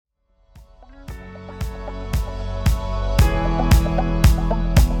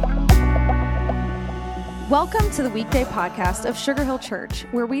Welcome to the Weekday podcast of Sugar Hill Church,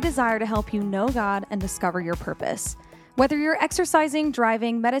 where we desire to help you know God and discover your purpose. Whether you're exercising,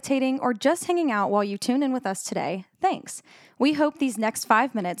 driving, meditating, or just hanging out while you tune in with us today, thanks. We hope these next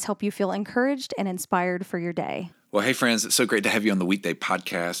 5 minutes help you feel encouraged and inspired for your day. Well, hey, friends, it's so great to have you on the Weekday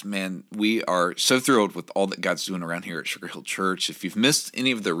podcast. Man, we are so thrilled with all that God's doing around here at Sugar Hill Church. If you've missed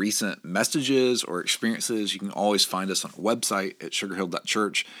any of the recent messages or experiences, you can always find us on our website at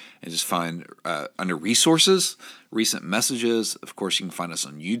sugarhill.church and just find under resources, recent messages. Of course, you can find us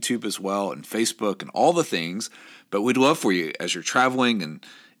on YouTube as well and Facebook and all the things. But we'd love for you as you're traveling and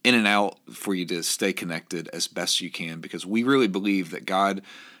in and out for you to stay connected as best you can, because we really believe that God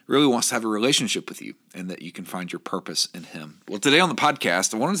really wants to have a relationship with you and that you can find your purpose in Him. Well, today on the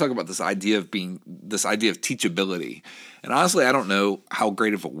podcast, I want to talk about this idea of teachability. And honestly, I don't know how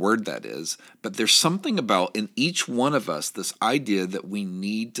great of a word that is, but there's something about in each one of us, this idea that we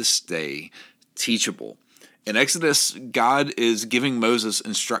need to stay teachable. In Exodus, God is giving Moses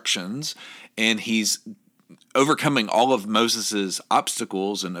instructions, and he's overcoming all of Moses's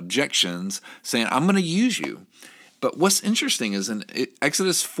obstacles and objections, saying, I'm going to use you. But what's interesting is in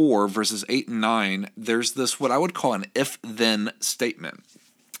Exodus 4, verses 8 and 9, there's this what I would call an if-then statement.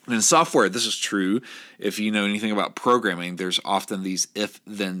 And in software, this is true. If you know anything about programming, there's often these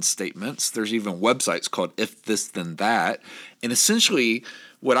if-then statements. There's even websites called if this, then that. And essentially,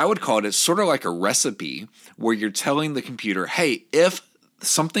 what I would call it is sort of like a recipe where you're telling the computer, hey, if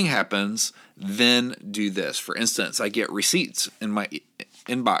something happens, then do this. For instance, I get receipts in my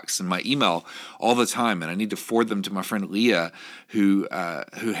inbox and my email all the time, and I need to forward them to my friend Leah, who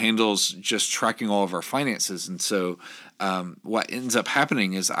handles just tracking all of our finances. And so what ends up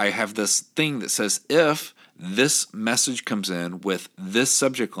happening is I have this thing that says, if this message comes in with this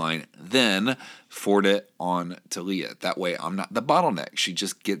subject line, then forward it on to Leah. That way I'm not the bottleneck. She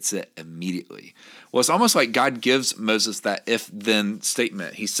just gets it immediately. Well, it's almost like God gives Moses that if-then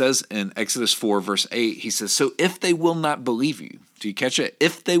statement. He says in Exodus 4, verse 8, he says, so if they will not believe you, do you catch it?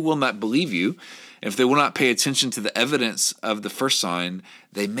 If they will not believe you, if they will not pay attention to the evidence of the first sign,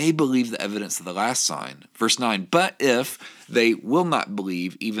 they may believe the evidence of the last sign. Verse 9, but if they will not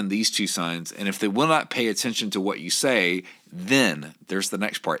believe even these two signs, and if they will not pay attention to what you say, then, there's the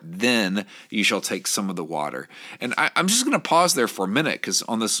next part, then you shall take some of the water. And I'm just going to pause there for a minute, because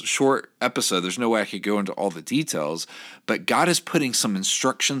on this short episode, there's no way I could go into all the details, but God is putting some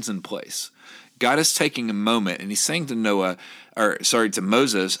instructions in place. God is taking a moment, and he's saying to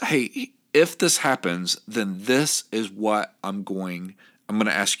Moses, hey, if this happens, then this is what I'm going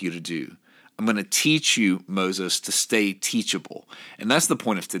to ask you to do. I'm going to teach you, Moses, to stay teachable. And that's the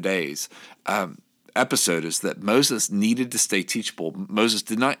point of today's episode, is that Moses needed to stay teachable. Moses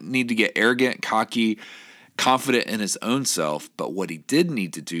did not need to get arrogant, cocky, confident in his own self, but what he did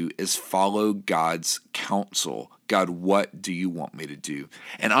need to do is follow God's counsel. God, what do you want me to do?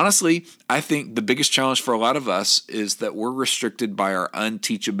 And honestly, I think the biggest challenge for a lot of us is that we're restricted by our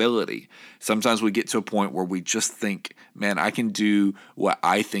unteachability. Sometimes we get to a point where we just think, man, I can do what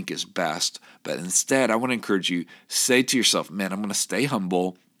I think is best. But instead, I want to encourage you, say to yourself, man, I'm going to stay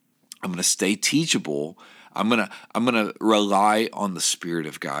humble. I'm going to stay teachable. I'm gonna rely on the Spirit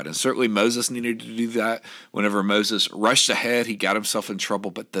of God. And certainly Moses needed to do that. Whenever Moses rushed ahead, he got himself in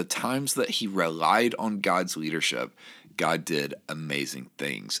trouble. But the times that he relied on God's leadership, God did amazing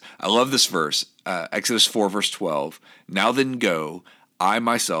things. I love this verse, Exodus 4, verse 12. Now then go, I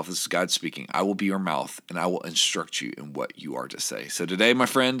myself, this is God speaking, I will be your mouth, and I will instruct you in what you are to say. So today, my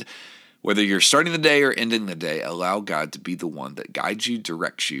friend, whether you're starting the day or ending the day, allow God to be the one that guides you,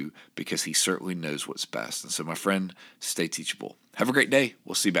 directs you, because he certainly knows what's best. And so, my friend, stay teachable. Have a great day.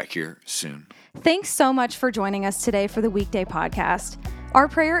 We'll see you back here soon. Thanks so much for joining us today for the Weekday podcast. Our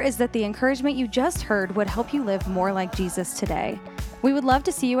prayer is that the encouragement you just heard would help you live more like Jesus today. We would love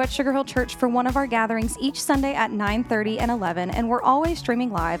to see you at Sugar Hill Church for one of our gatherings each Sunday at 9:30 and 11, and we're always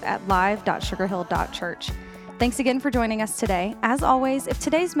streaming live at live.sugarhill.church. Thanks again for joining us today. As always, if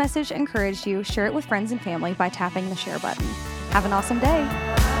today's message encouraged you, share it with friends and family by tapping the share button. Have an awesome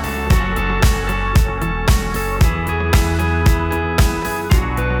day.